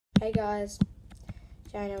Hey guys,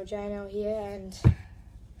 JNL here, and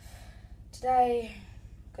today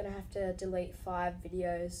I'm gonna have to delete 5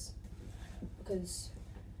 videos because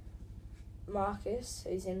Marcus,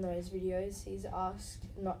 who's in those videos, he's asked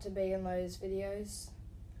not to be in those videos,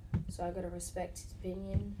 so I gotta respect his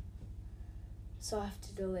opinion. So I have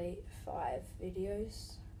to delete 5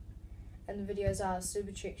 videos, and the videos are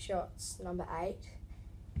Super Trick Shots number 8,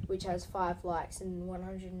 which has 5 likes and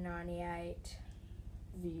 198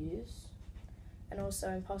 views, and also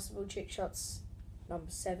Impossible Trick Shots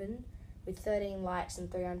number 7 with 13 likes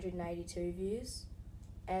and 382 views,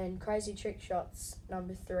 and Crazy Trick Shots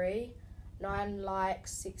number 3, 9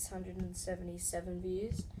 likes, 677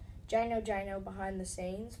 views, JNL Behind the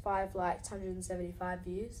Scenes, 5 likes, 175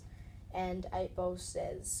 views, and 8 Ball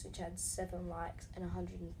Says, which had 7 likes and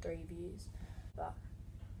 103 views. But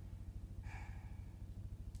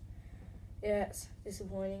yeah, it's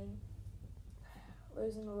disappointing,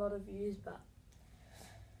 losing a lot of views, but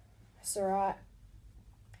it's alright.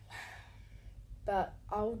 But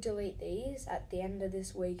I'll delete these at the end of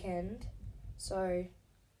this weekend, so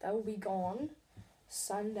they will be gone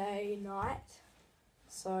Sunday night.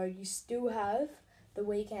 So you still have the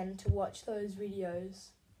weekend to watch those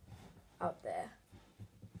videos up there.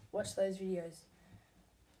 Watch those videos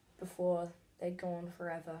before they're gone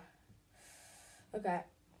forever. Okay,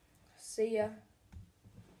 see ya.